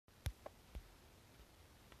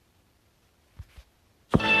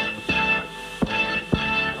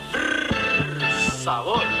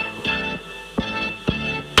sabor.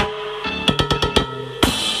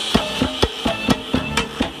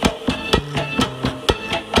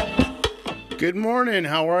 Good morning.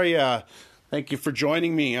 How are you? Thank you for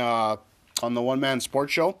joining me on the One Man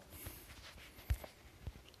Sports Show.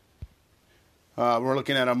 We're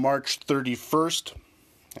looking at a March 31st,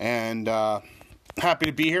 and happy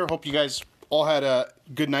to be here. Hope you guys all had a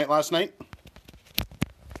good night last night.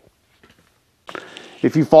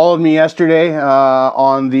 If you followed me yesterday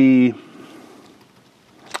on the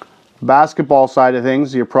basketball side of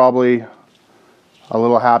things, you're probably a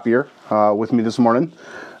little happier with me this morning.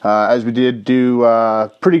 As we did do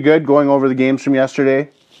pretty good going over the games from yesterday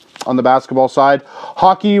on the basketball side.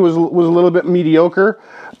 Hockey was a little bit mediocre,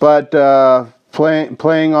 but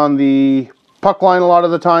playing on the puck line a lot of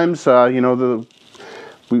the times,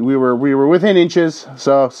 we were within inches,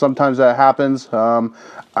 so sometimes that happens.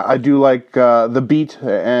 I do like the beat,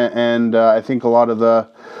 and I think a lot of the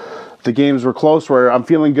games were close. Where I'm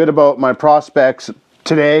feeling good about my prospects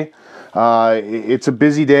today. It's a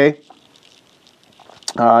busy day.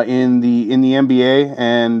 In the NBA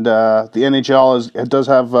and the NHL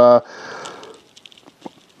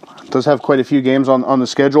does have quite a few games on the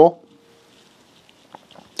schedule.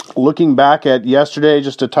 Looking back at yesterday,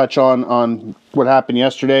 just to touch on what happened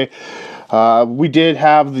yesterday, we did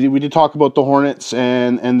talk about the Hornets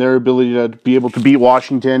and their ability to be able to beat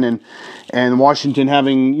Washington and Washington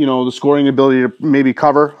having the scoring ability to maybe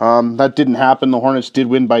cover. That didn't happen. The Hornets did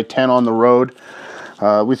win by 10 on the road.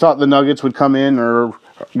 We thought the Nuggets would come in, or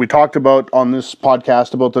we talked about on this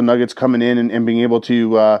podcast about the Nuggets coming in and being able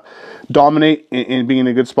to dominate and being in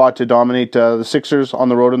a good spot to dominate the Sixers on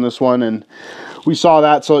the road in this one, and we saw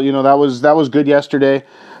that. So that was good yesterday.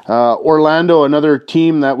 Orlando, another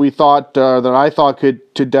team that we thought that I thought could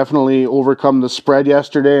definitely overcome the spread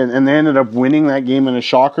yesterday, and they ended up winning that game in a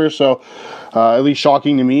shocker. So at least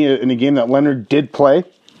shocking to me in a game that Leonard did play.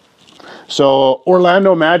 So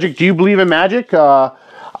Orlando Magic, do you believe in magic?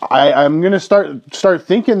 I'm going to start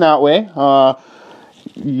thinking that way.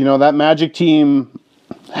 That Magic team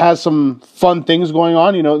has some fun things going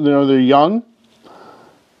on. They're young.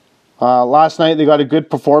 Last night they got a good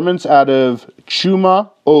performance out of Chuma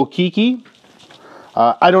Okeke.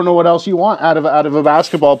 I don't know what else you want out of a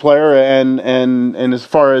basketball player, and as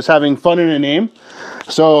far as having fun in a name.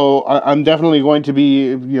 So I'm definitely going to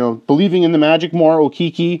be, believing in the Magic more.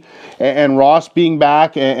 Okeke and Ross being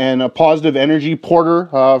back, and a positive energy Porter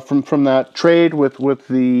from that trade with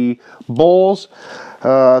the Bulls.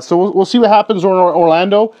 So we'll see what happens in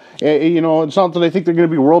Orlando. It's not that I think they're going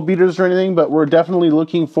to be world beaters or anything, but we're definitely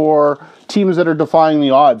looking for teams that are defying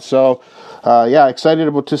the odds. So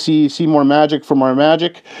excited to see more Magic from our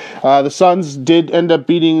Magic. The Suns did end up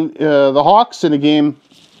beating the Hawks in a game.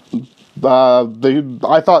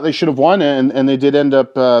 I thought they should have won, and they did end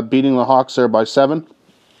up beating the Hawks there by 7.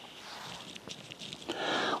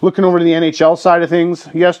 Looking over to the NHL side of things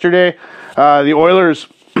yesterday, the Oilers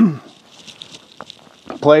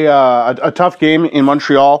play a tough game in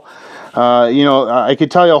Montreal. I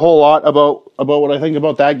could tell you a whole lot about what I think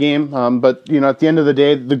about that game, but at the end of the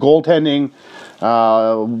day, the goaltending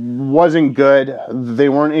wasn't good. They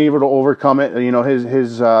weren't able to overcome it.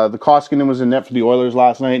 The Koskinen was in net for the Oilers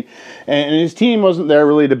last night, and his team wasn't there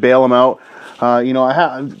really to bail him out. I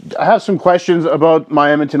have some questions about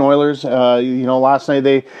my Edmonton Oilers. Last night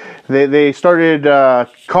they started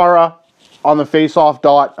Kara on the face-off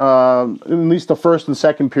dot, at least the first and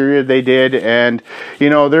second period they did, and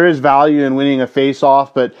there is value in winning a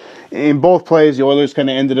face-off, but in both plays the Oilers kind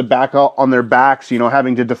of ended up back out on their backs,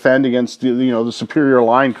 having to defend against the superior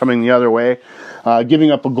line coming the other way, giving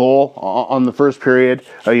up a goal on the first period,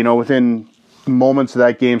 within moments of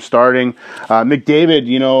that game starting. McDavid,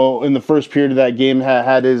 in the first period of that game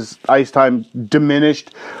had his ice time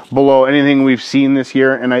diminished below anything we've seen this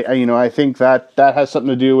year, and I think that has something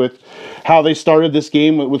to do with how they started this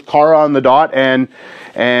game with Kara on the dot, and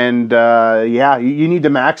you need to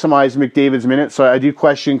maximize McDavid's minutes. So I do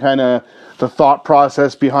question kind of the thought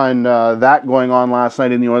process behind that going on last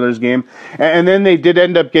night in the Oilers game. And then they did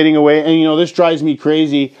end up getting away. And, this drives me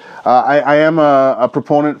crazy. I am a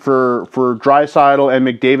proponent for Draisaitl and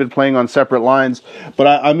McDavid playing on separate lines, but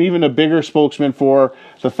I'm even a bigger spokesman for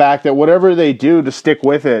the fact that whatever they do, to stick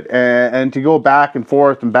with it and to go back and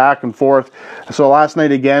forth and back and forth. So last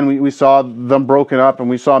night, again, we saw them broken up, and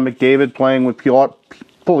we saw McDavid playing with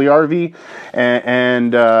Puljujarvi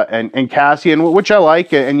and Cassian, which I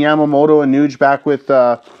like, and Yamamoto and Nuge back with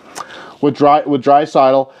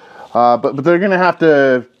Draisaitl. But they're going to have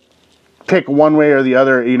to pick one way or the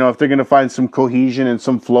other, if they're going to find some cohesion and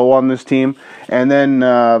some flow on this team. And then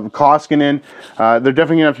Koskinen, they're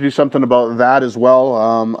definitely going to have to do something about that as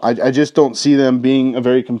well. I just don't see them being a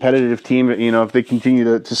very competitive team, if they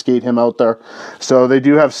continue to skate him out there. So they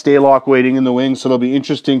do have Stalock waiting in the wings, so it'll be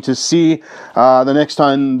interesting to see the next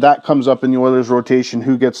time that comes up in the Oilers rotation,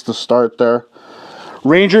 who gets the start there.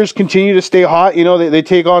 Rangers continue to stay hot. They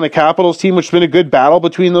take on a Capitals team, which has been a good battle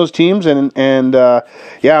between those teams. And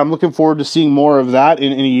I'm looking forward to seeing more of that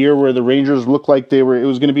in a year where the Rangers looked like it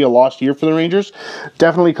was going to be a lost year for the Rangers.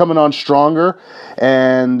 Definitely coming on stronger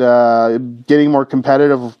and getting more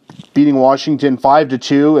competitive, beating Washington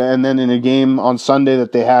 5-2, and then in a game on Sunday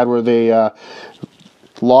that they had where they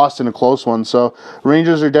lost in a close one. So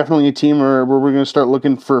Rangers are definitely a team where we're going to start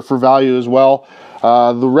looking for value as well.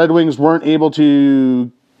 The Red Wings weren't able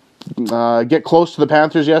to get close to the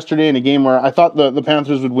Panthers yesterday in a game where I thought the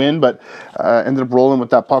Panthers would win, but ended up rolling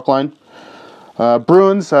with that puck line.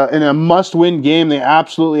 Bruins, in a must-win game, they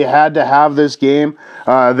absolutely had to have this game.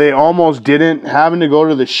 They almost didn't, having to go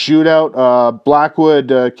to the shootout.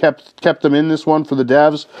 Blackwood kept them in this one for the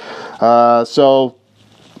Devs.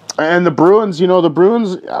 And the Bruins,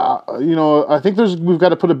 I think we've got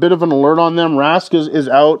to put a bit of an alert on them. Rask is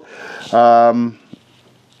out.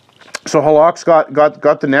 So Halak's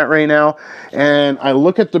got the net right now, and I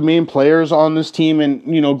look at the main players on this team, and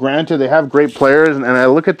granted they have great players, and I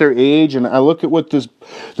look at their age, and I look at what this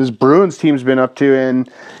Bruins team's been up to, and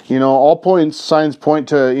all signs point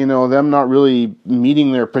to them not really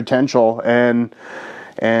meeting their potential, and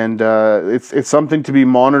it's something to be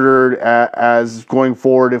monitored as going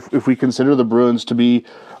forward if we consider the Bruins to be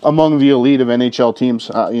among the elite of NHL teams.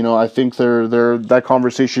 I think that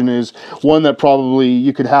conversation is one that probably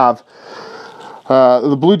you could have.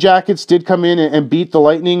 The Blue Jackets did come in and beat the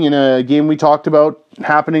Lightning in a game we talked about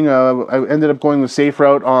happening. I ended up going the safe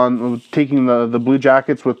route on taking the Blue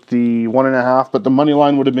Jackets with the 1.5, but the money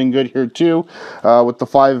line would have been good here too, with the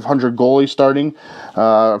 500 goalie starting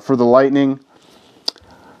for the Lightning.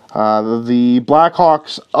 The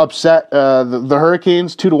Blackhawks upset the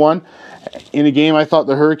Hurricanes 2-1 in a game I thought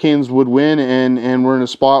the Hurricanes would win, and we're in a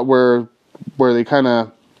spot where they kind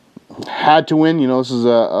of had to win. This is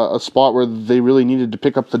a spot where they really needed to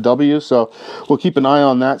pick up the W, so we'll keep an eye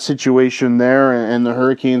on that situation there. And the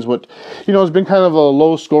Hurricanes, has been kind of a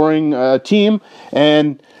low-scoring team,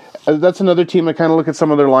 and that's another team I kind of look at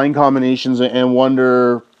some of their line combinations and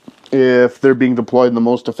wonder if they're being deployed in the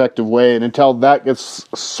most effective way. And until that gets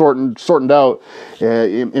sorted out,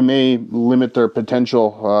 it may limit their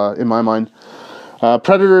potential, in my mind.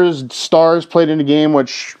 Predators Stars played in a game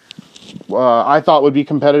which I thought would be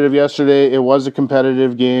competitive yesterday. It was a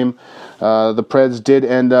competitive game. The Preds did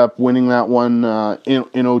end up winning that one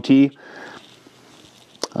in OT.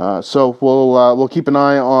 So we'll keep an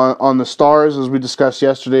eye on the Stars, as we discussed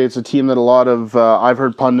yesterday. It's a team that a lot of I've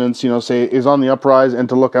heard pundits say is on the uprise and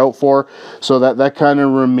to look out for. So that kind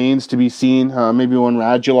of remains to be seen. Maybe when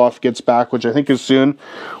Radulov gets back, which I think is soon,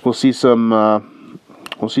 we'll see some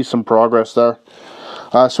progress there.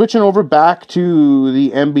 Switching over back to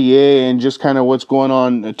the NBA and just kind of what's going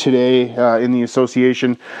on today in the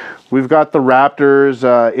association. We've got the Raptors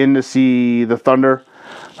in to see the Thunder.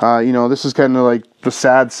 This is kind of like the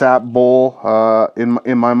sad sap bowl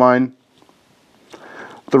in my mind.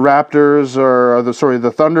 The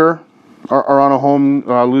Thunder are on a home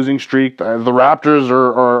losing streak. The Raptors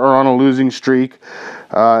are on a losing streak.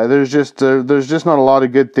 There's just not a lot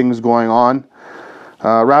of good things going on.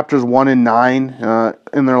 Raptors 1-9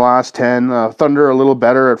 in their last 10. Thunder a little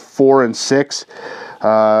better at 4-6.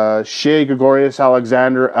 Shai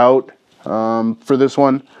Gilgeous-Alexander out for this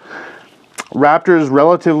one. Raptors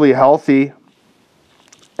relatively healthy,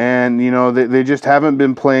 and they just haven't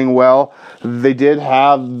been playing well. They did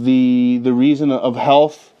have the reason of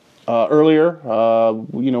health earlier,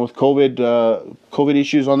 with COVID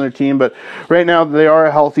issues on their team, but right now they are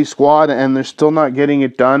a healthy squad, and they're still not getting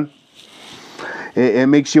it done. It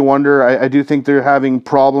makes you wonder. I do think they're having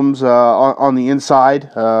problems on the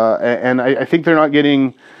inside, and I think they're not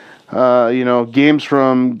getting games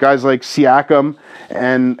from guys like Siakam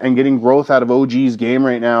and getting growth out of OG's game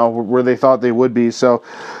right now where they thought they would be. So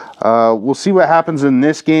we'll see what happens in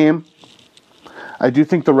this game. I do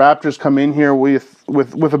think the Raptors come in here with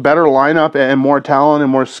a better lineup and more talent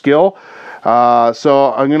and more skill.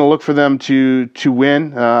 So I'm going to look for them to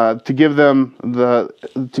win, to give them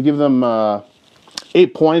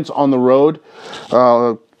 8 points on the road.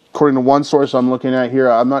 According to one source I'm looking at here,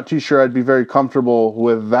 I'm not too sure I'd be very comfortable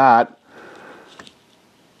with that.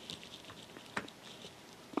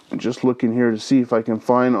 just looking here to see if I can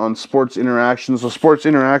find on Sports Interaction. So Sports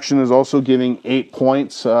Interaction is also giving 8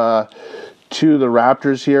 points to the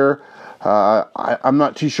Raptors here. I'm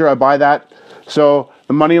not too sure I buy that. So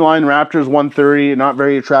the money line Raptors 130, not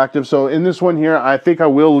very attractive. So in this one here, I think I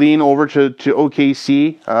will lean over to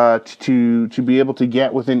OKC to be able to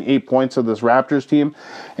get within 8 points of this Raptors team,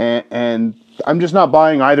 and I'm just not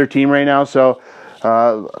buying either team right now. So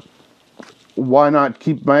why not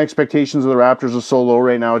keep my expectations of the Raptors are so low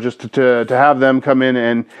right now, just to have them come in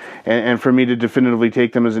and for me to definitively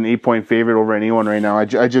take them as an 8-point favorite over anyone right now. I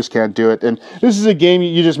just can't do it. And this is a game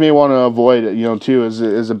you just may want to avoid, too,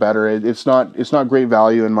 as a better. It's not great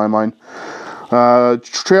value in my mind.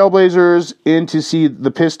 Trailblazers in to see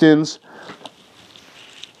the Pistons.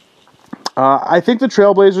 I think the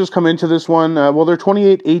Trailblazers come into this one. They're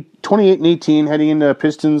 28-18, heading into a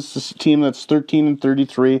Pistons team that's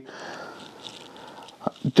 13-33.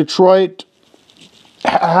 Detroit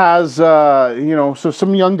has, so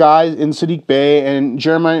some young guys in Sadiq Bey, and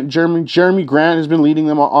Jeremy Grant has been leading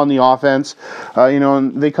them on the offense.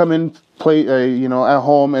 And they come in, play, at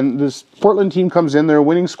home, and this Portland team comes in. They're a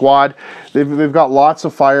winning squad. They've got lots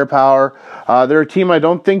of firepower. They're a team I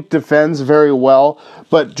don't think defends very well,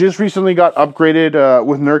 but just recently got upgraded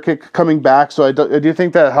with Nurkic coming back, so I do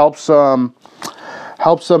think that helps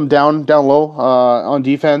them down low on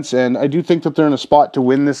defense, and I do think that they're in a spot to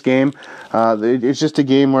win this game. It's just a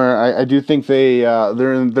game where I do think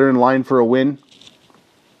they're in line for a win.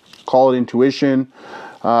 Call it intuition.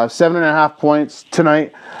 7.5 points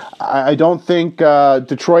tonight. I don't think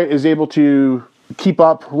Detroit is able to keep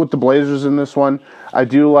up with the Blazers in this one. I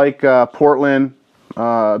do like Portland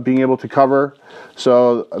being able to cover,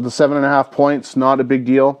 so the 7.5 points, not a big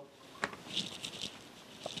deal.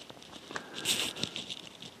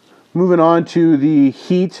 Moving on to the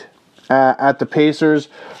Heat at the Pacers.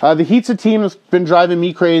 The Heat's a team that's been driving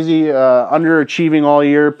me crazy, underachieving all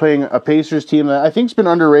year, playing a Pacers team that I think's been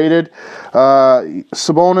underrated.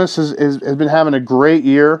 Sabonis has been having a great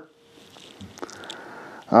year,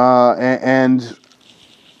 and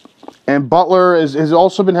Butler has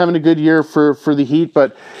also been having a good year for the Heat.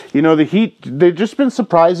 But the Heat, they've just been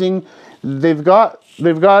surprising. They've got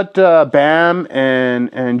Bam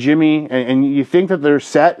and Jimmy, and you think that they're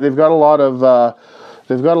set. They've got a lot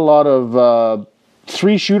of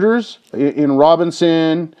three shooters in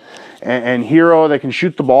Robinson and Hero that can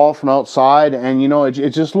shoot the ball from outside, and it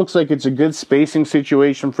just looks like it's a good spacing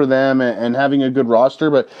situation for them and having a good roster,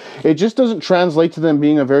 but it just doesn't translate to them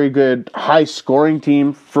being a very good high scoring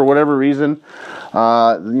team for whatever reason.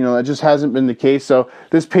 It just hasn't been the case. So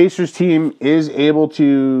this Pacers team is able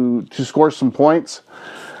to score some points,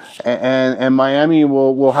 and Miami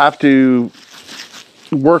will have to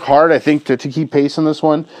work hard, I think, to keep pace on this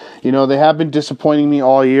one. They have been disappointing me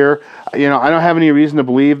all year. I don't have any reason to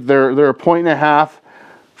believe they're a 1.5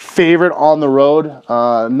 favorite on the road.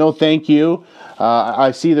 No, thank you.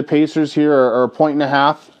 I see the Pacers here are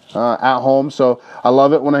 1.5 at home, so I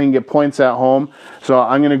love it when I can get points at home. So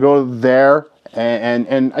I'm going to go there.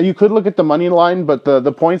 And you could look at the money line, but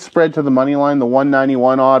the point spread to the money line, the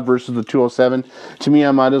 191 odd versus the 207, to me,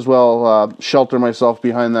 I might as well shelter myself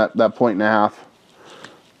behind that 1.5.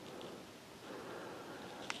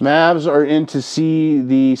 Mavs are in to see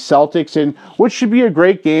the Celtics, in which should be a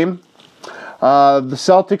great game. The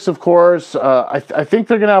Celtics, of course, I think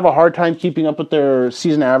they're going to have a hard time keeping up with their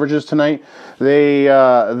season averages tonight. They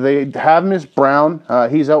have missed Brown.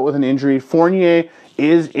 He's out with an injury. Fournier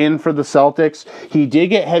is in for the Celtics. He did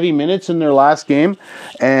get heavy minutes in their last game,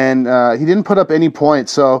 and he didn't put up any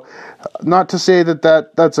points. So not to say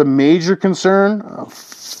that's a major concern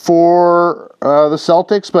for the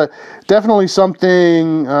Celtics, but definitely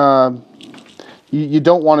something you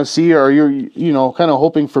don't want to see, or you're kind of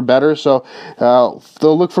hoping for better. So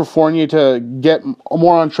they'll look for Fournier to get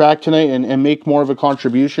more on track tonight and make more of a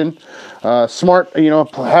contribution. Smart,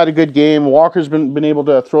 had a good game. Walker's been able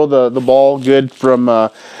to throw the ball good from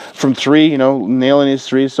three, nailing his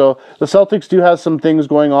three. So the Celtics do have some things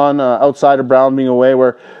going on outside of Brown being away,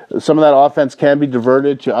 where some of that offense can be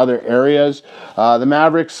diverted to other areas. The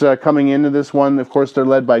Mavericks coming into this one, of course, they're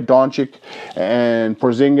led by Doncic and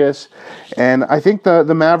Porzingis. And I think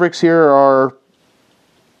the Mavericks here are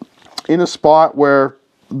in a spot where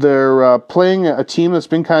they're playing a team that's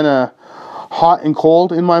been kind of hot and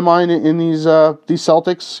cold in my mind in these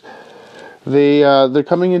Celtics. They're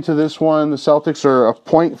coming into this one. The Celtics are a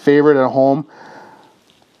point favorite at home.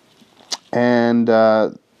 And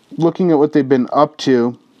looking at what they've been up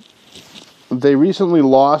to, they recently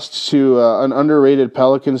lost to an underrated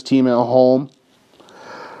Pelicans team at home.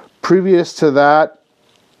 Previous to that,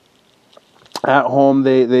 at home,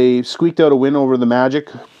 they squeaked out a win over the Magic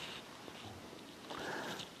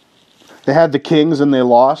They had the Kings and they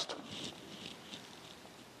lost.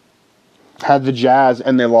 Had the Jazz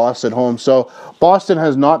and they lost at home. So Boston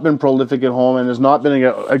has not been prolific at home and has not been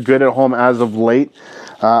a good at home as of late.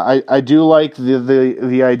 I do like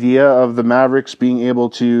the idea of the Mavericks being able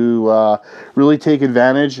to really take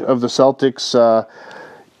advantage of the Celtics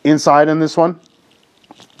inside in this one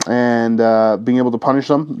and being able to punish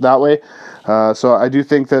them that way. So I do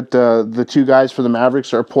think that the two guys for the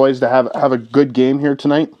Mavericks are poised to have a good game here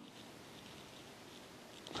tonight.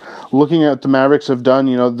 Looking at what the Mavericks have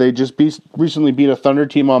done, they just recently beat a Thunder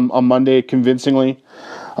team on Monday convincingly.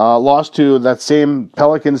 Lost to that same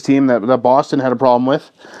Pelicans team that Boston had a problem with.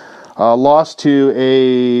 Lost to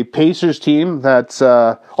a Pacers team that's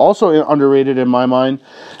also underrated in my mind.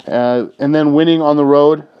 And then winning on the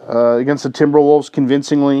road against the Timberwolves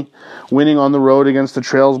convincingly, winning on the road against the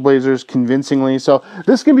Trailblazers convincingly. So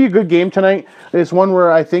this can be a good game tonight. It's one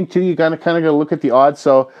where I think, too, you kind of got to look at the odds.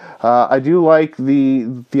 So I do like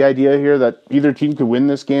the idea here that either team could win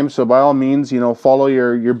this game. So by all means, follow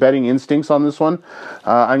your betting instincts on this one.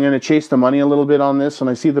 I'm going to chase the money a little bit on this, and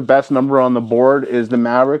I see the best number on the board is the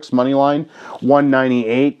Mavericks money line,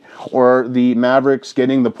 198, or the Mavericks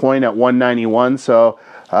getting the point at 191. So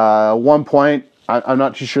 1 point. I'm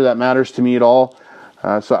not too sure that matters to me at all.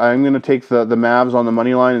 So I'm going to take the Mavs on the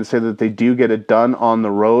money line and say that they do get it done on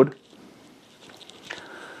the road.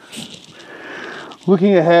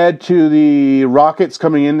 Looking ahead to the Rockets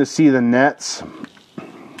coming in to see the Nets.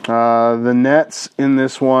 The Nets in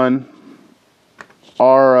this one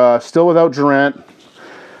are still without Durant.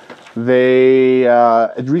 They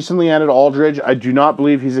recently added Aldridge. I do not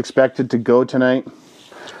believe he's expected to go tonight.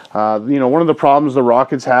 One of the problems the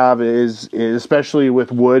Rockets have is especially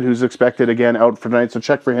with Wood, who's expected again out for tonight, so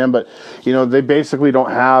check for him. But they basically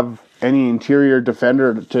don't have any interior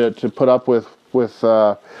defender to put up with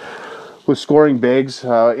scoring bigs.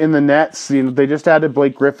 In the Nets, they just added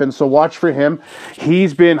Blake Griffin, so watch for him.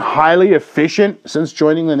 He's been highly efficient since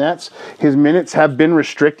joining the Nets. His minutes have been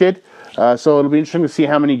restricted. So it'll be interesting to see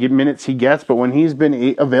how many minutes he gets. But when he's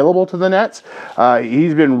been available to the Nets,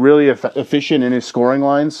 he's been really efficient in his scoring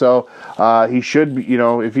line. So he should,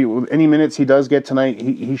 if any minutes he does get tonight,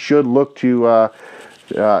 he should look to.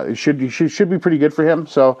 It should be pretty good for him.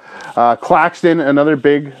 So Claxton, another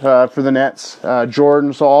big for the Nets.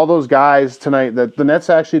 Jordan, so all those guys tonight that the Nets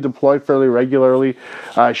actually deploy fairly regularly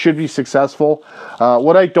should be successful.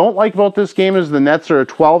 What I don't like about this game is the Nets are a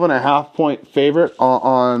 12.5 point favorite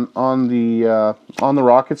on the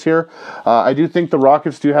Rockets here. I do think the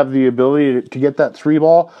Rockets do have the ability to get that three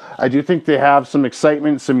ball. I do think they have some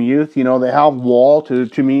excitement, some youth. They have Wall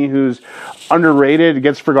to me, who's underrated. It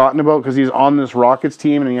gets forgotten about because he's on this Rockets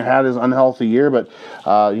team and he had his unhealthy year, but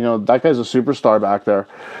that guy's a superstar back there.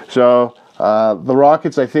 So the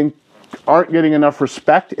Rockets, I think, aren't getting enough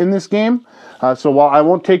respect in this game. So while I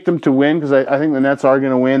won't take them to win, because I think the Nets are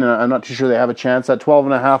going to win, and I'm not too sure they have a chance at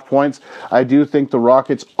 12.5 points, I do think the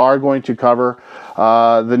Rockets are going to cover.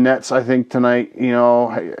 The Nets, I think tonight,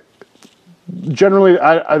 generally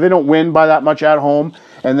they don't win by that much at home,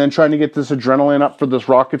 and then trying to get this adrenaline up for this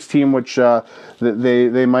Rockets team, which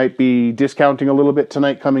they might be discounting a little bit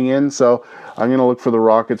tonight coming in. So I'm going to look for the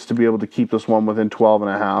Rockets to be able to keep this one within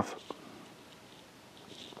 12.5.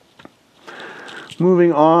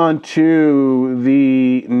 Moving on to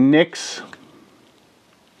the Knicks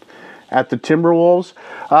at the Timberwolves.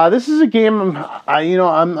 This is a game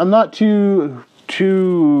I'm not too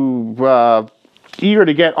eager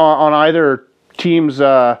to get on either team's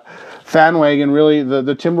fan wagon. Really,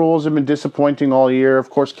 the Timberwolves have been disappointing all year.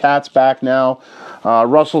 Of course, Cat's back now.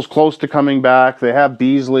 Russell's close to coming back. They have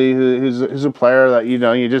Beasley, who's a player that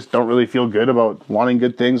you just don't really feel good about wanting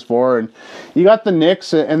good things for. And you got the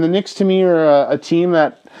Knicks, and the Knicks to me are a team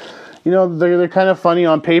that they're kind of funny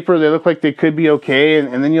on paper. They look like they could be okay,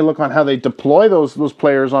 and then you look on how they deploy those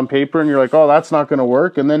players on paper, and you're like, oh, that's not going to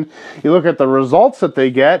work. And then you look at the results that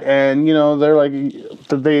they get, and they're like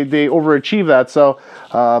they overachieve that. So.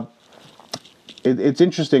 It's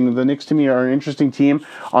interesting. The Knicks, to me, are an interesting team.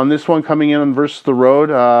 On this one, coming in versus the road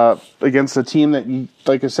against a team that,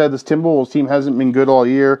 like I said, this Timberwolves team hasn't been good all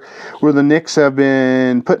year, where the Knicks have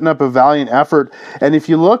been putting up a valiant effort. And if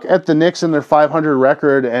you look at the Knicks and their 500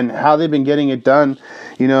 record and how they've been getting it done,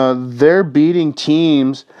 they're beating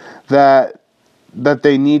teams that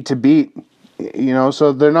they need to beat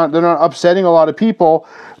So they're not upsetting a lot of people,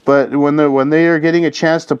 but when they are getting a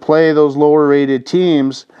chance to play those lower rated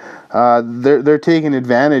teams, they're taking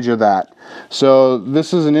advantage of that. So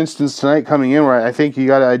this is an instance tonight coming in where I think you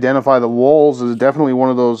got to identify the Wolves as definitely one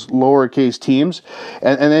of those lowercase teams,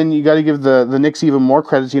 and then you got to give the Knicks even more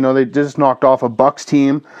credit. They just knocked off a Bucks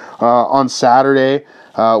team on Saturday,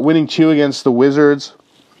 winning 2 against the Wizards.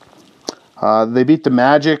 They beat the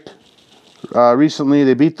Magic recently.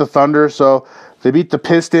 They beat the Thunder, so they beat the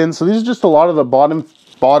Pistons. So these are just a lot of the bottom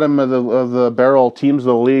of the barrel teams of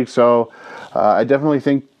the league. So I definitely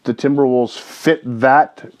think the Timberwolves fit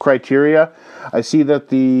that criteria. I see that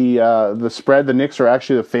the spread, the Knicks are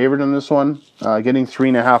actually the favorite in this one, getting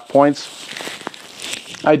 3.5 points.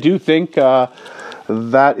 I do think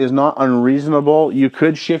that is not unreasonable. You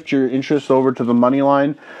could shift your interest over to the money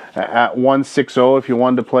line at 160 if you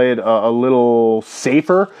wanted to play it a little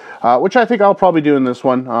safer, which I think I'll probably do in this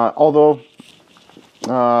one. Although,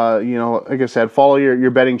 like I said, follow your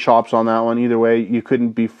betting chops on that one. Either way, you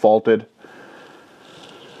couldn't be faulted.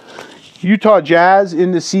 Utah Jazz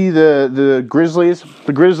in to see the Grizzlies.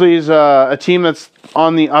 The Grizzlies, a team that's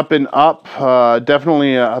on the up and up.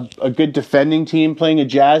 Definitely a good defending team, playing a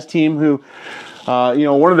Jazz team who,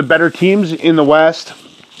 one of the better teams in the West.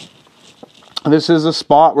 This is a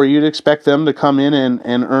spot where you'd expect them to come in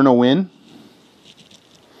and earn a win.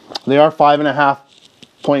 They are 5.5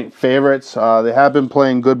 point favorites. They have been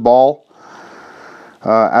playing good ball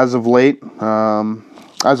as of late,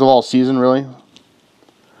 as of all season, really.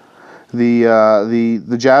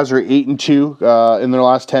 The Jazz are 8-2 in their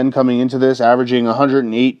last 10 coming into this, averaging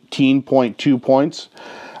 118.2 points.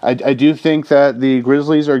 I do think that the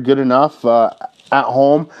Grizzlies are good enough at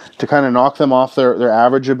home to kind of knock them off their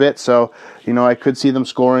average a bit. So, I could see them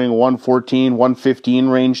scoring 114, 115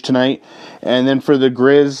 range tonight. And then for the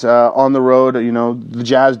Grizz on the road, the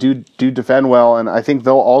Jazz do defend well, and I think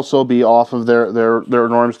they'll also be off of their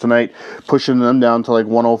norms tonight, pushing them down to like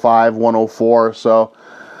 105, 104. So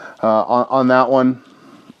on that one,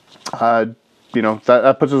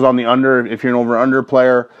 that puts us on the under if you're an over-under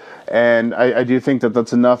player. And I do think that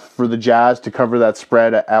that's enough for the Jazz to cover that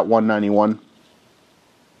spread at 191.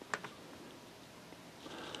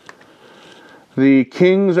 The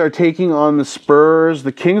Kings are taking on the Spurs.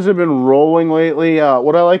 The Kings have been rolling lately.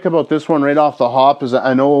 What I like about this one right off the hop is that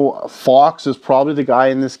I know Fox is probably the guy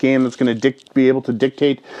in this game that's going to be able to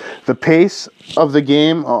dictate the pace of the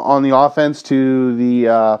game on the offense to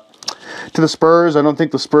the Spurs. I don't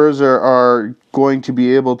think the Spurs are going to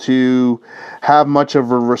be able to have much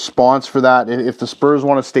of a response for that. If the Spurs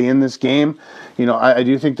want to stay in this game, I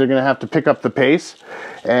do think they're going to have to pick up the pace,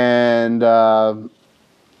 and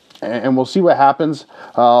we'll see what happens.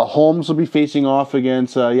 Holmes will be facing off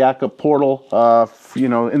against Jakob Poeltl,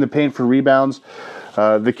 in the paint for rebounds.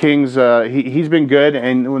 The Kings, he's been good,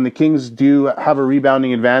 and when the Kings do have a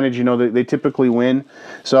rebounding advantage, they typically win.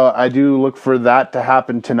 So I do look for that to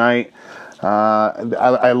happen tonight.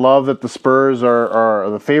 I love that the Spurs are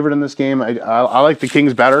the favorite in this game. I like the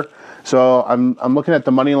Kings better. So I'm looking at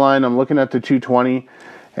the money line. I'm looking at the 220,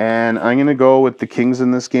 and I'm going to go with the Kings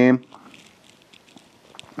in this game.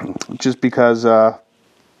 Just because,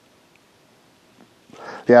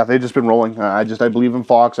 they've just been rolling. I believe in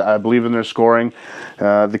Fox. I believe in their scoring.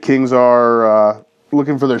 The Kings are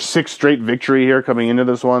looking for their 6th straight victory here coming into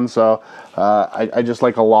this one. So I just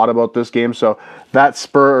like a lot about this game. So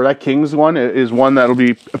that Kings one is one that'll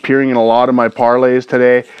be appearing in a lot of my parlays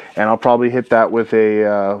today, and I'll probably hit that with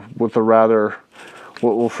a rather,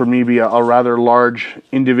 what will for me be a rather large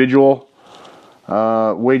individual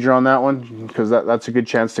wager on that one, because that's a good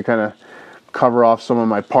chance to kind of cover off some of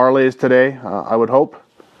my parlays today, I would hope.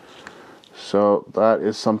 So that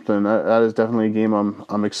is something, that is definitely a game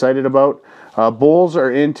I'm excited about. Bulls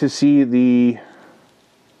are in to see the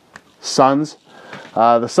Suns.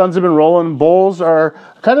 The Suns have been rolling. Bulls are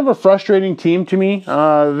kind of a frustrating team to me.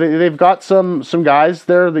 They've got some guys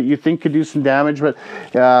there that you think could do some damage, but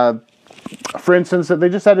for instance, they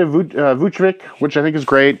just added Vucevic, which I think is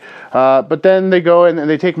great. But then they go and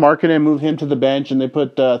they take Markkanen and move him to the bench, and they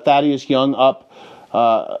put Thaddeus Young up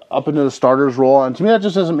into the starter's role. And to me, that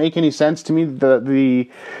just doesn't make any sense. To me, the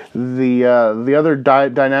other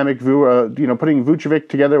dynamic, putting Vucevic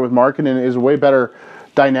together with Markkanen is a way better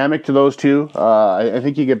dynamic to those two. I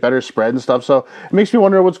think you get better spread and stuff. So it makes me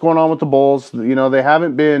wonder what's going on with the Bulls. They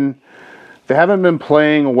haven't been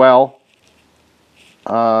playing well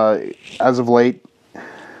as of late.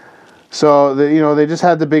 So they just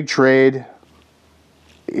had the big trade.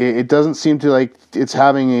 it doesn't seem to like it's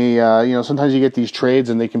having a sometimes you get these trades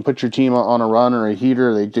and they can put your team on a run or a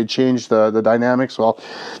heater. They did change the dynamics. Well,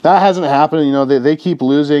 that hasn't happened. They keep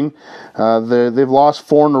losing. They've lost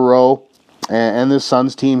 4 in a row, and this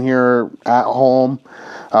Suns team here at home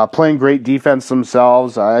playing great defense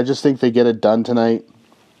themselves. I just think they get it done tonight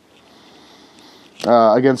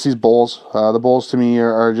against these Bulls. The Bulls to me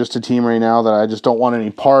are just a team right now that I just don't want any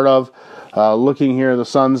part of. Looking here, the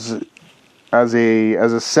Suns as a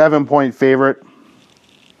 7-point favorite,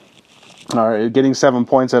 getting 7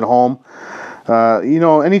 points at home.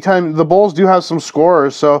 Anytime the Bulls do have some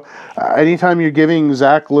scorers, so anytime you're giving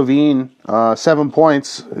Zach LaVine 7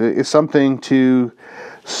 points is something to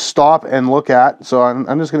stop and look at. So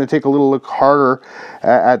I'm just going to take a little look harder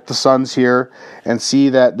at the Suns here and see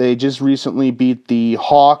that they just recently beat the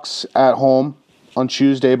Hawks at home on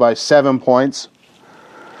Tuesday by 7 points.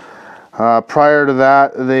 Prior to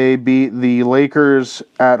that, they beat the Lakers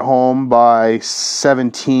at home by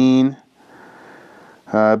 17.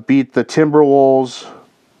 Beat the Timberwolves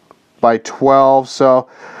by 12. So,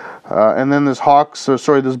 and then this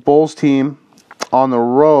Bulls team on the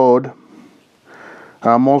road,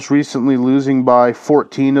 most recently losing by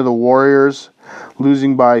 14 to the Warriors,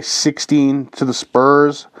 losing by 16 to the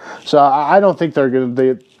Spurs. So I don't think I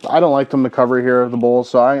don't like them to cover here, the Bulls.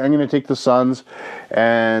 So I'm going to take the Suns,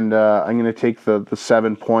 and I'm going to take the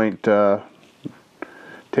 7 point.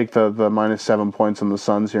 Take the minus 7 points on the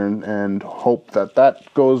Suns here and hope that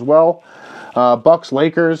goes well. Bucks,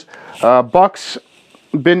 Lakers. Bucks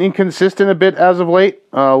been inconsistent a bit as of late.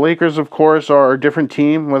 Lakers, of course, are a different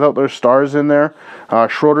team without their stars in there.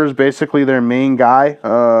 Schroeder's basically their main guy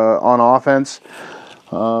on offense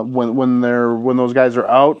when those guys are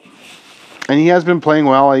out. And he has been playing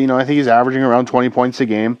well. I think he's averaging around 20 points a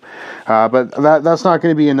game. But that's not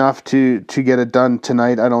going to be enough to get it done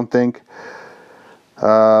tonight, I don't think.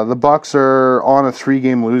 The Bucks are on a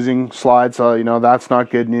 3-game losing slide, so that's not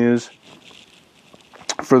good news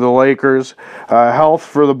for the Lakers. Health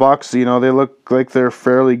for the Bucks, they look like they're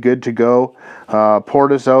fairly good to go.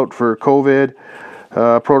 Portis out for COVID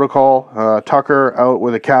protocol. Tucker out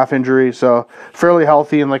with a calf injury, so fairly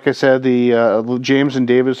healthy. And like I said, the James and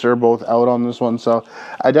Davis are both out on this one. So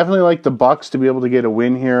I definitely like the Bucks to be able to get a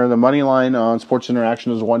win here. The money line on Sports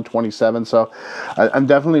Interaction is 127. So I'm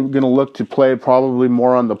definitely going to look to play probably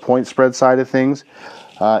more on the point spread side of things.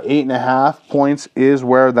 8.5 points is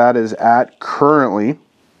where that is at currently.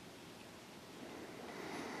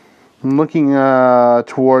 I'm looking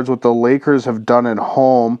towards what the Lakers have done at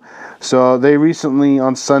home. So they recently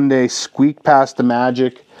on Sunday squeaked past the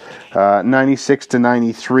Magic,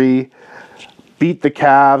 96-93. Beat the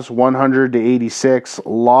Cavs 100-86.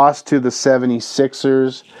 Lost to the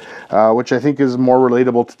 76ers, which I think is more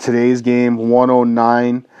relatable to today's game,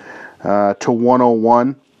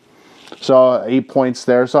 109-101. So 8 points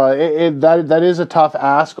there. So that is a tough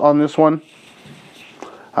ask on this one.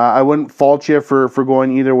 I wouldn't fault you for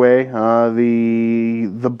going either way.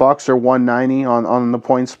 The Bucks are 190 on the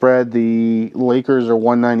point spread. The Lakers are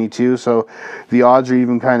 192, so the odds are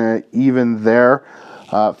even kind of even there.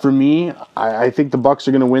 For me, I think the Bucks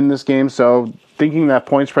are going to win this game. So thinking that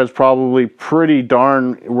point spread is probably pretty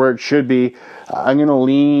darn where it should be, I'm going to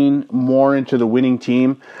lean more into the winning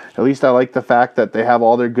team. At least I like the fact that they have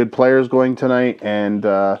all their good players going tonight, and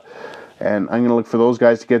I'm going to look for those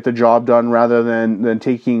guys to get the job done rather than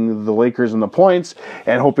taking the Lakers and the points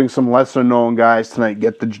and hoping some lesser known guys tonight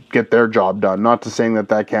get their job done. Not to saying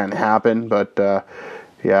that can't happen, but I'm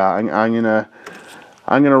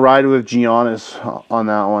gonna ride with Giannis on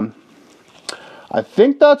that one. I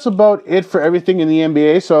think that's about it for everything in the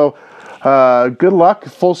NBA. So good luck,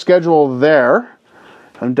 full schedule there.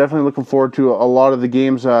 I'm definitely looking forward to a lot of the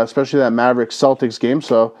games, especially that Mavericks-Celtics game.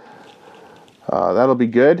 So that'll be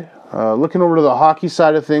good. Looking over to the hockey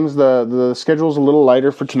side of things, the schedule's a little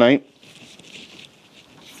lighter for tonight.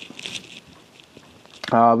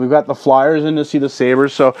 We've got the Flyers in to see the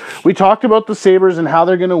Sabres. So we talked about the Sabres and how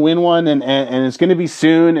they're going to win one, and it's going to be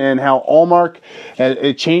soon, and how Ullmark,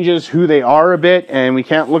 it changes who they are a bit, and we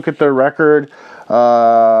can't look at their record,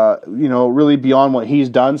 really beyond what he's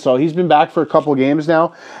done. So he's been back for a couple games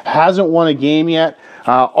now, hasn't won a game yet.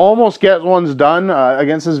 Almost gets one's done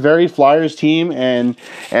against this very Flyers team, and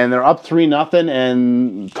they're up 3-0,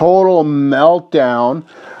 and total meltdown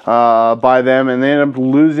by them, and they end up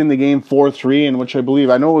losing the game 4-3, in which I believe,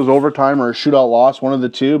 I know it was overtime or a shootout loss, one of the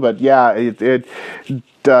two, but yeah, it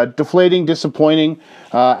deflating, disappointing.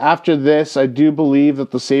 After this, I do believe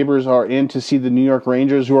that the Sabres are in to see the New York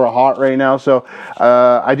Rangers, who are hot right now. So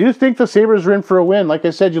I do think the Sabres are in for a win. Like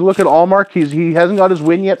I said, you look at Ullmark, he hasn't got his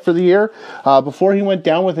win yet for the year. Before he went went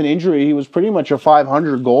down with an injury, he was pretty much a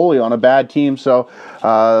 500 goalie on a bad team. So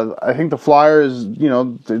I think the Flyers,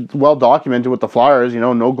 well documented with the Flyers,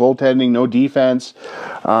 no goaltending, no defense,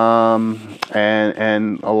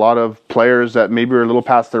 and a lot of players that maybe are a little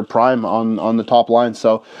past their prime on the top line.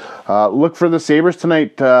 So look for the Sabres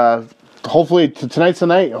tonight. Hopefully tonight's the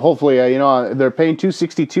night. Hopefully, they're paying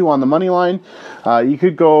 $2.62 on the money line. You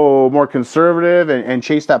could go more conservative and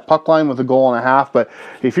chase that puck line with a goal and a half. But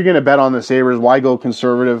if you're going to bet on the Sabres, why go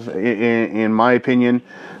conservative? In my opinion,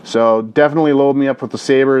 so definitely load me up with the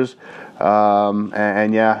Sabres.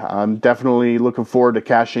 I'm definitely looking forward to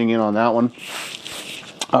cashing in on that one.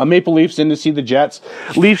 Maple Leafs in to see the Jets.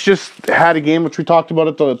 Leafs just had a game, which we talked about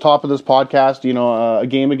at the top of this podcast, a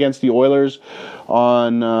game against the Oilers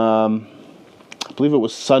on, I believe it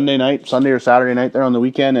was Sunday or Saturday night there on the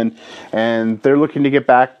weekend, and they're looking to get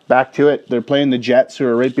back to it. They're playing the Jets, who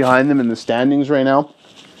are right behind them in the standings right now.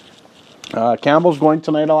 Campbell's going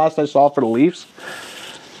tonight, last I saw, for the Leafs.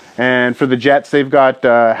 And for the Jets, they've got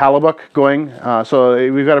Hellebuyck going. So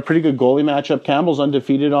we've got a pretty good goalie matchup. Campbell's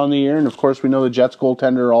undefeated on the year, and of course we know the Jets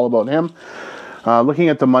goaltender are all about him. Looking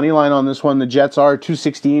at the money line on this one, the Jets are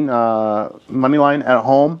 $2.16 money line at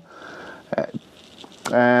home.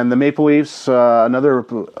 And the Maple Leafs, another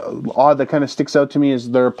odd that kind of sticks out to me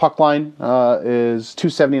is their puck line is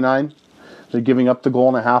 $2.79. They're giving up the goal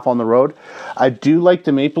and a half on the road. I do like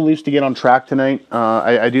the Maple Leafs to get on track tonight.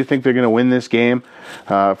 I do think they're going to win this game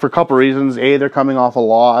for a couple reasons. A, they're coming off a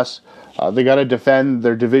loss. They got to defend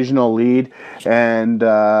their divisional lead. And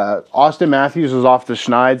Austin Matthews is off the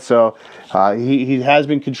schneid, so he has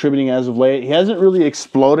been contributing as of late. He hasn't really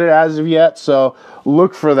exploded as of yet, so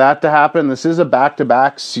look for that to happen. This is a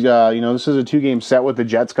back-to-back. This is a 2-game set with the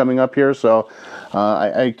Jets coming up here, so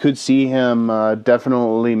I could see him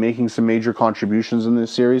definitely making some major contributions in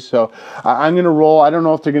this series. So I'm going to roll. I don't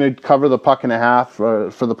know if they're going to cover the puck and a half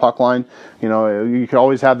for the puck line. You could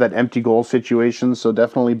always have that empty goal situation, so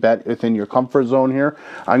definitely bet within your comfort zone here.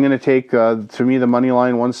 I'm going to take, to me, the money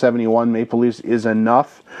line 171 Maple Leafs is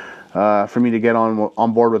enough for me to get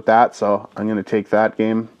on board with that, so I'm going to take that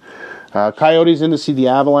game. Coyotes in to see the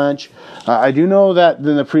Avalanche. I do know that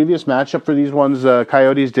in the previous matchup for these ones,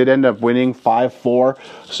 Coyotes did end up winning 5-4.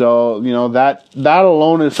 So, that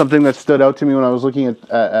alone is something that stood out to me when I was looking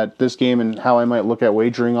at this game and how I might look at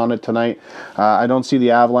wagering on it tonight. I don't see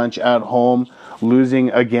the Avalanche at home losing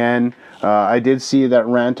again. I did see that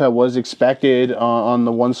Ranta was expected on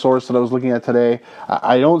the one source that I was looking at today.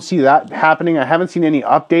 I don't see that happening. I haven't seen any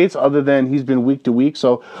updates other than he's been week to week.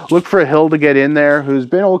 So look for Hill to get in there, who's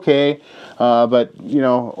been okay. But,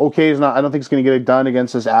 okay is not, I don't think it's going to get it done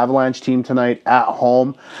against this Avalanche team tonight at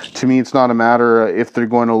home. To me, it's not a matter of if they're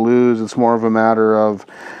going to lose. It's more of a matter of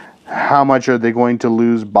how much are they going to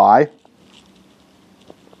lose by.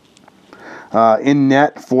 In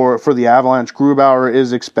net for the Avalanche, Grubauer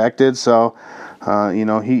is expected, so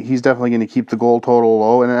he's definitely going to keep the goal total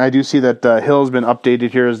low. And I do see that Hill's been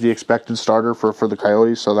updated here as the expected starter for the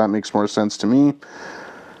Coyotes, so that makes more sense to me.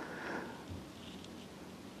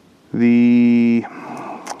 The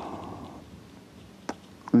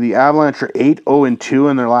Avalanche are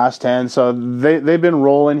 8-0-2 in their last 10, so they've been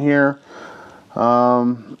rolling here.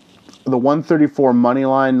 The 134 money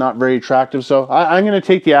line, not very attractive. So I'm going to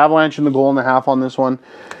take the Avalanche in the goal and a half on this one,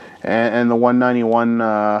 and the 191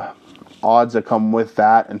 odds that come with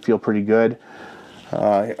that, and feel pretty good.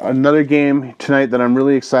 Another game tonight that I'm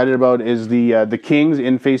really excited about is the Kings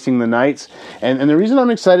in facing the Knights. And the reason I'm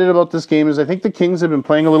excited about this game is I think the Kings have been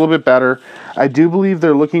playing a little bit better. I do believe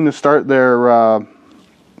they're looking to start their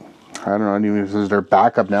I don't know, even if this is their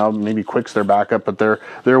backup now. Maybe Quick's their backup, but they're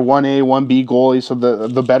 1A, 1B goalie, so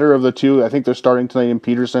the better of the two. I think they're starting tonight in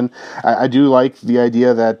Peterson. I do like the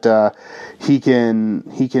idea that he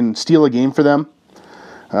can steal a game for them.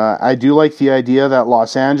 I do like the idea that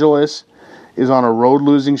Los Angeles is on a road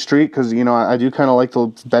losing streak, because I do kind of like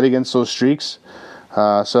to bet against those streaks.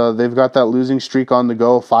 So they've got that losing streak on the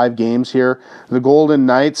go, 5 games here. The Golden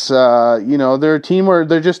Knights, they're a team where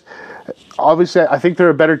they're just. Obviously, I think they're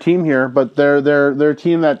a better team here, but they're a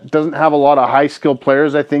team that doesn't have a lot of high-skilled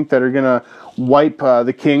players, I think, that are going to wipe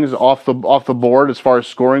the Kings off the board as far as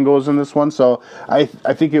scoring goes in this one. So I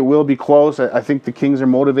think it will be close. I think the Kings are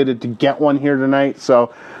motivated to get one here tonight.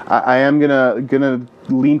 So I am gonna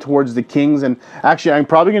lean towards the Kings. And actually, I'm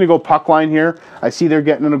probably going to go puck line here. I see they're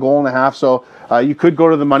getting in a goal and a half, so you could go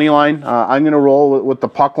to the money line. I'm going to roll with the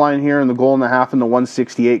puck line here and the goal and a half and the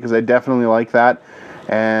 168, because I definitely like that.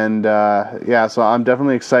 And, so I'm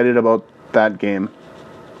definitely excited about that game.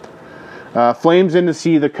 Flames in to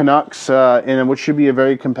see the Canucks in what should be a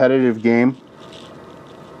very competitive game.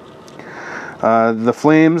 The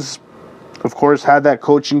Flames of course, had that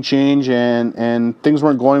coaching change, and things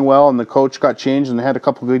weren't going well, and the coach got changed, and they had a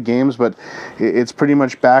couple good games, but it's pretty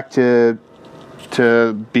much back to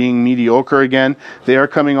being mediocre again. They are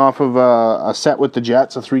coming off of a set with the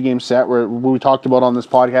Jets, a 3-game set where we talked about on this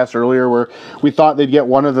podcast earlier, where we thought they'd get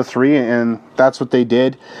one of the 3, and that's what they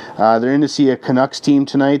did. They're in to see a Canucks team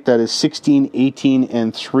tonight that is 16, 18,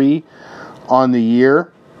 and 3 on the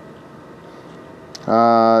year.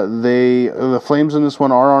 The Flames in this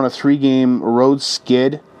one are on a 3-game road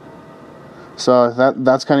skid. So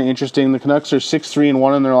that's kind of interesting. The Canucks are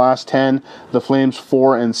 6-3-1 in their last 10. The Flames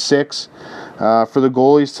 4-6. For the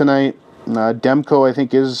goalies tonight, Demko I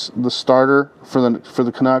think is the starter for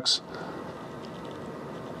the Canucks.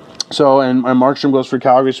 So and Markstrom goes for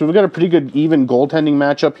Calgary. So we've got a pretty good even goaltending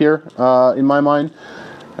matchup here in my mind.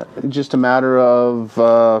 Just a matter of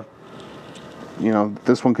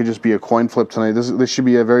this one could just be a coin flip tonight. This should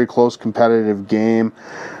be a very close competitive game.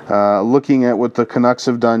 Looking at what the Canucks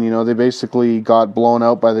have done, they basically got blown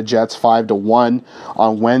out by the Jets 5-1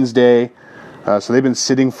 on Wednesday. So they've been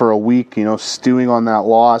sitting for a week, stewing on that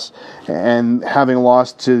loss, and having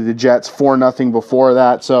lost to the Jets 4-0 before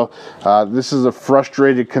that. So this is a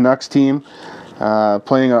frustrated Canucks team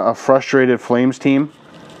playing a frustrated Flames team.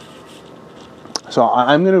 So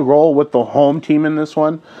I'm going to roll with the home team in this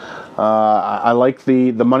one. I like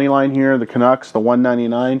the money line here, the Canucks, the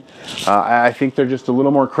 199. I think they're just a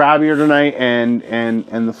little more crabbier tonight,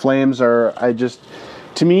 and the Flames are,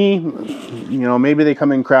 to me, maybe they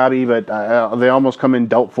come in crabby, but they almost come in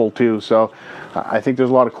doubtful too. So I think there's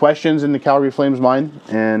a lot of questions in the Calgary Flames' mind,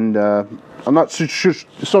 and I'm not so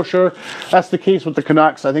sure that's the case with the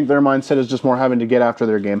Canucks. I think their mindset is just more having to get after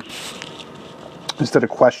their game instead of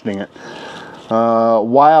questioning it.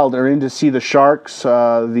 Wild are in to see the Sharks.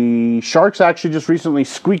 The Sharks actually just recently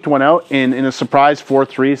squeaked one out in a surprise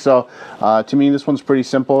 4-3. So to me, this one's pretty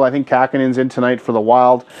simple. I think Kakanen's in tonight for the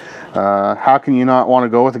Wild. How can you not want to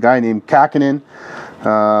go with a guy named Kakinen?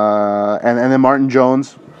 And then Martin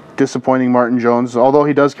Jones. Disappointing Martin Jones, although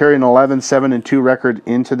he does carry an 11-7-2 record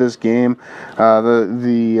into this game.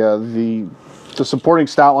 The supporting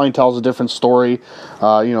stat line tells a different story.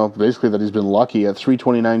 Basically that he's been lucky at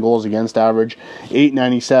 329 goals against average,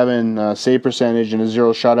 897 save percentage, and a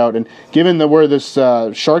 0 shutout. And given where this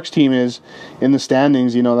Sharks team is in the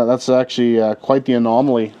standings, that's actually quite the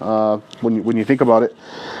anomaly when you think about it.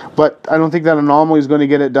 But I don't think that anomaly is going to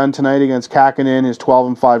get it done tonight against Kakinen. His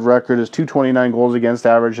 12-5 record, his 229 goals against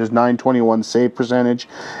average, his 921 save percentage,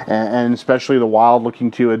 and especially the Wild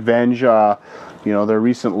looking to avenge their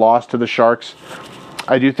recent loss to the Sharks.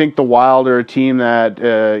 I do think the Wild are a team that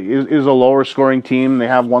is a lower scoring team. They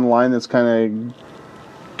have one line that's kind of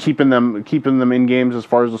keeping them in games as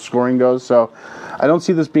far as the scoring goes. So I don't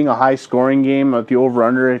see this being a high scoring game. At the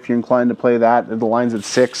over-under, if you're inclined to play that, the line's at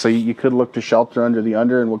 6, so you could look to shelter under the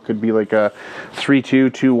under in what could be like a 3-2,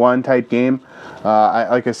 2-1 type game.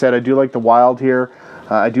 Like I said, I do like the Wild here.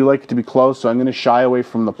 I do like it to be close, so I'm going to shy away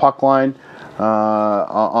from the puck line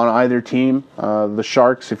on either team. The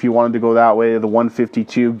Sharks, if you wanted to go that way, the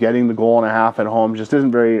 152, getting the goal and a half at home just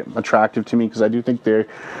isn't very attractive to me, because I do think they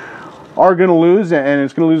are going to lose, and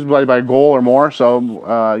it's going to lose by a goal or more. So,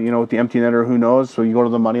 with the empty netter, who knows? So you go to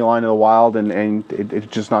the money line of the Wild, and it's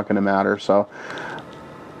just not going to matter. So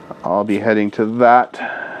I'll be heading to that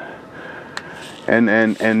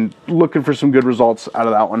and looking for some good results out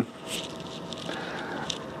of that one.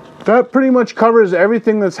 That pretty much covers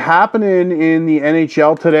everything that's happening in the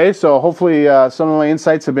NHL today. So hopefully some of my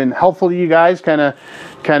insights have been helpful to you guys, kind of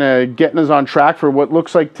getting us on track for what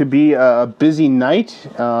looks like to be a busy night.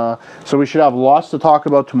 So we should have lots to talk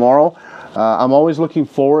about tomorrow. I'm always looking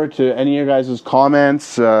forward to any of your guys'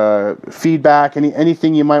 comments, feedback,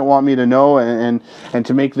 anything you might want me to know and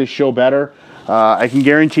to make this show better. I can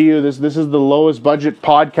guarantee you this is the lowest budget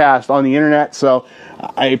podcast on the internet, so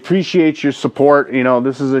I appreciate your support.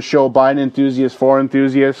 This is a show by an enthusiast for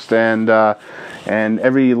enthusiasts, and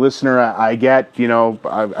every listener I get,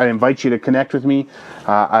 I invite you to connect with me.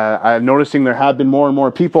 I'm noticing there have been more and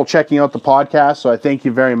more people checking out the podcast, so I thank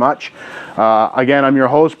you very much. Again, I'm your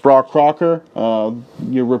host, Brock Crocker,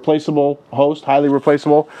 your replaceable host, highly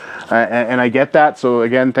replaceable, and I get that. So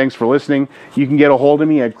again, thanks for listening. You can get a hold of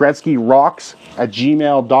me at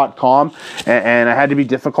GretzkyRocks@gmail.com, and I had to be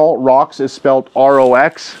difficult. Rocks is spelled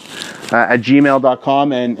ROX at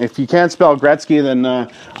gmail.com, and if you can't spell Gretzky, then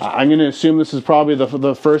I'm going to assume this is probably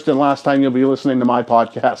the first and last time you'll be listening to my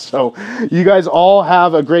podcast. So you guys all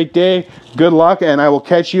have a great day, good luck, and I will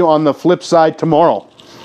catch you on the flip side tomorrow.